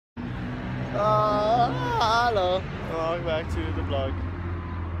Hello, welcome back to the vlog.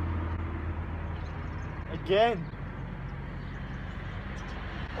 Again.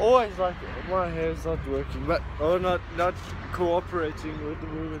 Always like my hair's not working, but not cooperating with the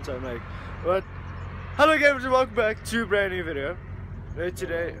movements I make. But hello gamers and welcome back to a brand new video.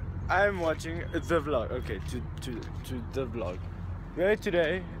 Today I'm watching the vlog. Okay, to the vlog.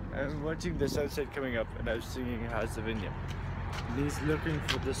 Today I'm watching the sunset coming up and I'm singing House of India. He's looking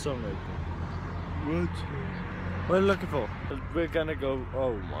for the song opening. What are you looking for? We're gonna go.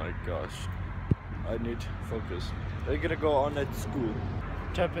 Oh my gosh, I need focus. We're gonna go on at school.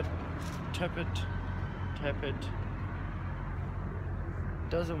 Tap it, tap it, tap it.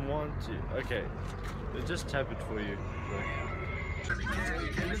 Doesn't want to. Okay, we'll just tap it for you.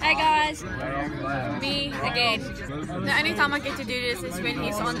 Hi guys, me again. The only time I get to do this is when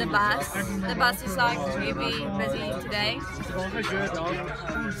he's on the bus. The bus is like really busy today.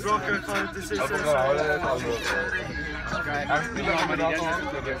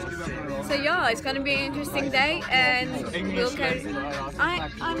 So yeah, it's gonna be an interesting day, and we'll carry. I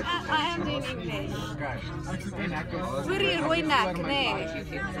am doing English.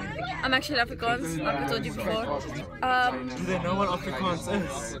 I'm actually Afrikaans, like I told you before. Do they know what Afrikaans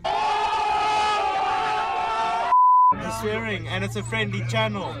is? She's swearing, and it's a friendly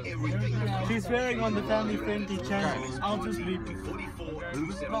channel. She's swearing on the family friendly channel. I'll just leave it.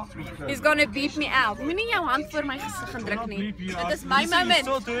 He's gonna beep me out. Moenie jou hand voor my gesig gaan druk nie. Dit is my moment.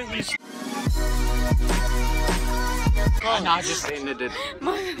 And I just ended it.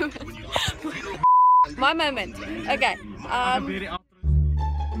 My moment. Okay.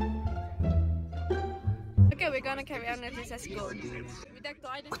 Okay, we're gonna carry on with this at school.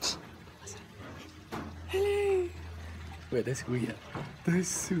 Hello. Wait, that's weird. That's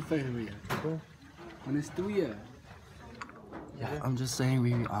super weird. When it's 2 years. Yeah, I'm just saying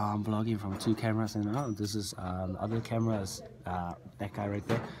we are vlogging from 2 cameras and now this is other cameras. That guy right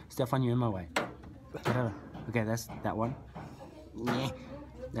there. Stefan, you're in my way. Get over. Okay, that's that one. Yeah,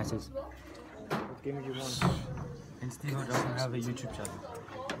 that's it. What game do you want? And Steve doesn't have a YouTube channel.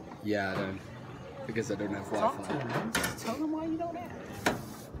 Yeah, I don't. Because I don't have Wi-Fi. Tell them why you don't have.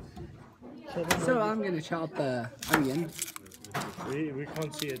 So I'm gonna chop the onion. We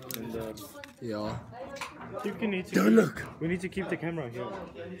can't see it in the. Yeah. Don't look. We need to keep the camera here.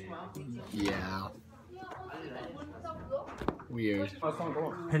 Yeah. Weird.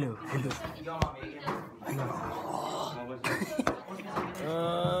 Hello.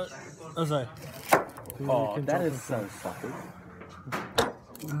 Sorry. Oh, that is so sucky.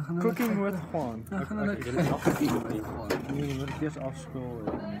 Cooking with Juan. Je moet het eerst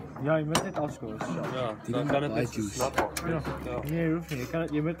afscoren. Ja, je moet het afscoren. Ja, dan kan het net snappen. Ja. Nee, je hoeft niet.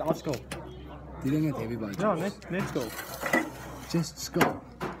 Je moet het afscoren. Die dingen heb je bij. Ja, net go. Just scope.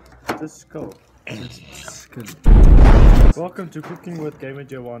 Just go. Welcome to Cooking with Gamer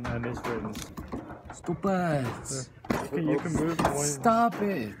J1 and his friends. Stop it. You can move more. Stop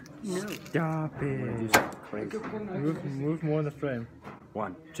it. No. Stop it. Move more in the frame.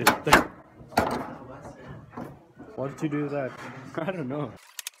 1, 2, 3. Why did you do that? I don't know.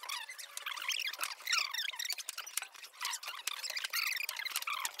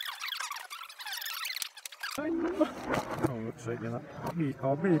 Oh, looks like you're not.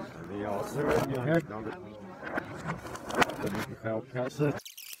 I'll be.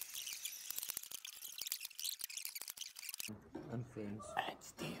 And friends.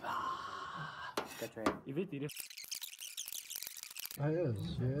 It's Diva. That's right. You weet hier. Yes.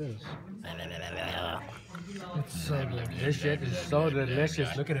 It's so delicious. It's so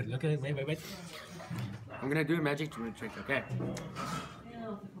delicious. Look at it. Wait. I'm gonna do a magic trick, okay?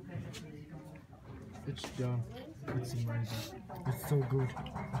 It's done. It's amazing. It's so good.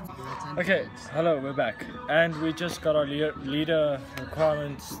 Okay, hello, we're back. And we just got our leader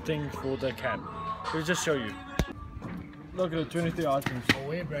requirements thing for the camp. We'll just show you. Look at the 23 items. Oh,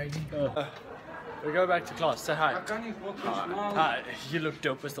 wait, Brady. We go back to class. Say hi. Hi. You look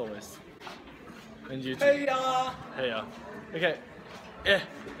dope as always. And you too. Hey ya. Okay.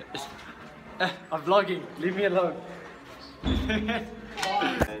 I'm vlogging. Leave me alone.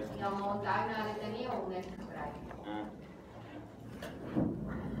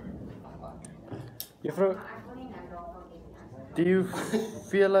 Do you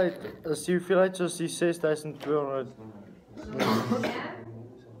feel like zoals die 6200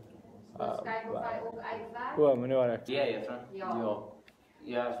 Wow, meneer Warek. Ja, juffrouw.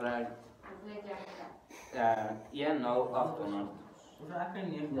 Ja, vrouw. Ja, nou 800.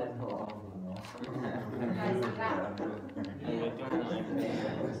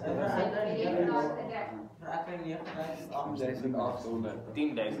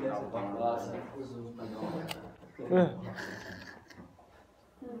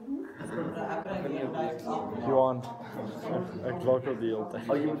 Johan, ik vlog op de hele tijd.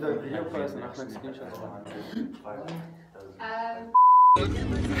 Oh, je moet de video posten en dan screenshots maken.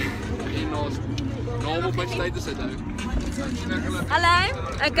 Normal match later said though. Hello.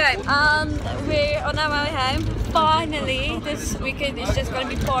 Okay. We're on our way home. Finally, this weekend is just going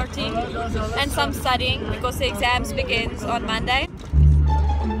to be partying and some studying because the exams begins on Monday.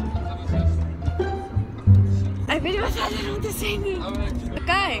 I really was not to say this.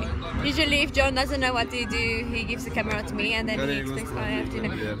 Okay. Usually, if John doesn't know what to do, he gives the camera to me and then he explains what I have to do.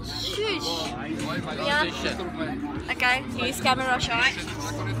 Shush. Yeah. Okay. He's camera shy.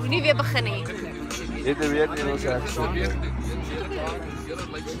 Nu weer beginnen. Dit weer in ons action.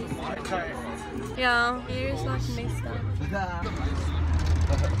 Yeah, here is like messed up.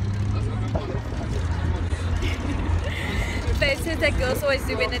 Faces that girls always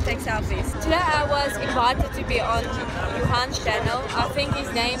do when they take selfies. Today I was invited to be on Johan's channel. I think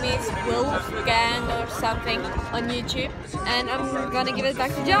his name is Wolfgang or something on YouTube. And I'm gonna give it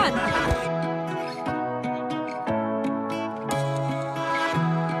back to John.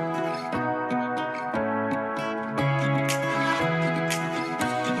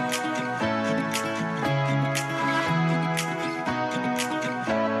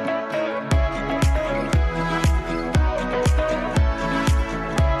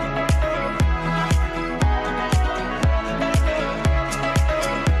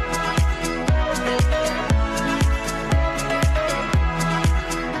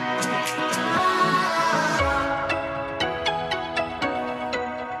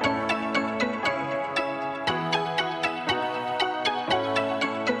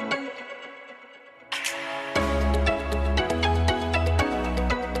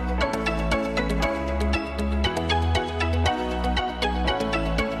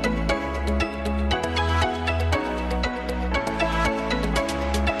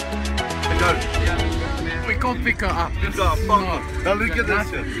 We can't pick her up. Now look at this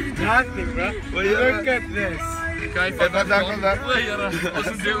shit. Nothing, bro. Look at this. Okay,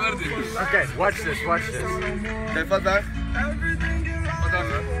 Okay, watch this, watch this. Okay, vandaag.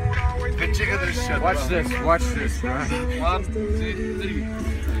 Check this shit. Watch this, bro. 1, 2, 3.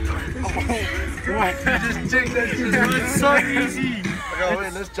 What? Just check that shit. It's so easy. Okay,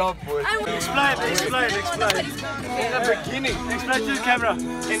 wait, let's jump, boys. Explain. In the beginning. Explain to the camera.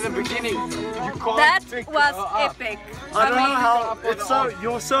 In the beginning, you can't. That pick was her up. epic. I don't know how. It's so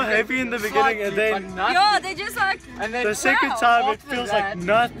you're so heavy in the beginning, and then Yeah, they just like. and then the second wow, time it feels like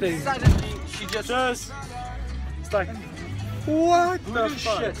nothing. Suddenly, she just It's like what the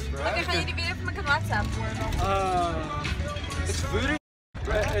fuck? Okay, gaan jullie weer even met WhatsApp? It's voodoo.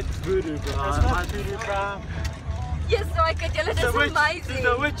 It's voodoo, bro. It's not voodoo, bro. Yes, so I could tell it. That's amazing. She's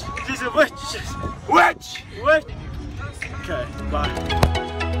a witch. She's a witch. Witch. Okay, bye.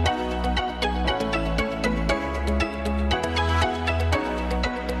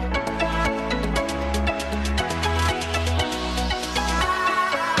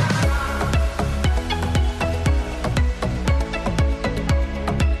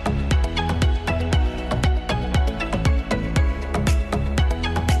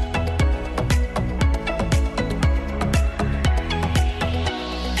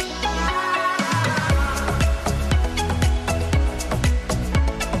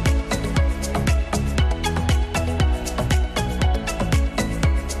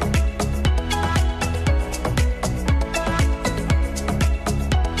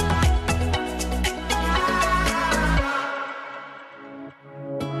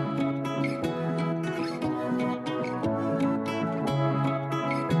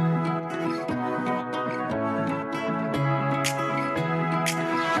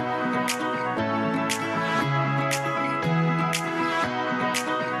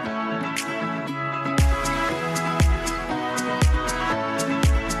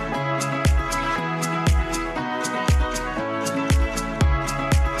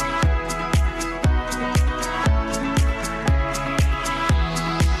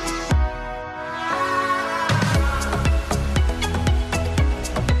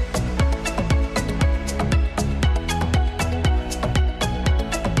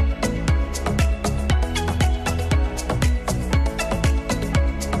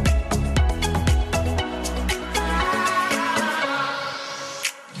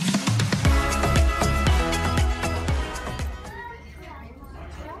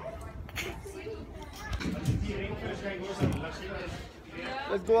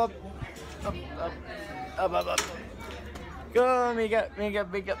 Let's go up. Up. Go, Mika.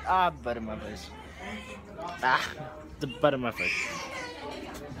 Ah, butt in my face. Ah, the butt in my face.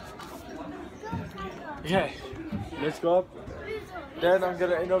 Okay, let's go up. Then I'm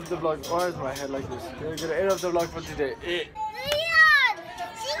gonna end off the vlog. Why is my head like this? I'm gonna end off the vlog for today.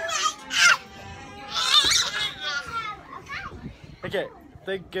 Okay,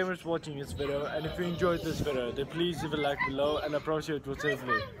 thank you gamers for watching this video, and if you enjoyed this video, then please leave a like below and approach it with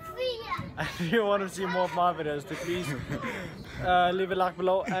safely. And if you want to see more of my videos, then please leave a like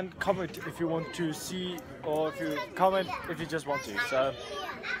below and comment if you want to see, or if you comment if you just want to. So,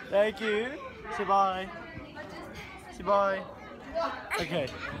 thank you. Say bye. Say bye. Okay,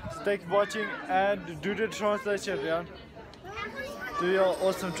 so thank you for watching, and do the translation, everyone. Do your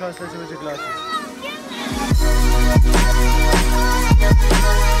awesome translation with your glasses.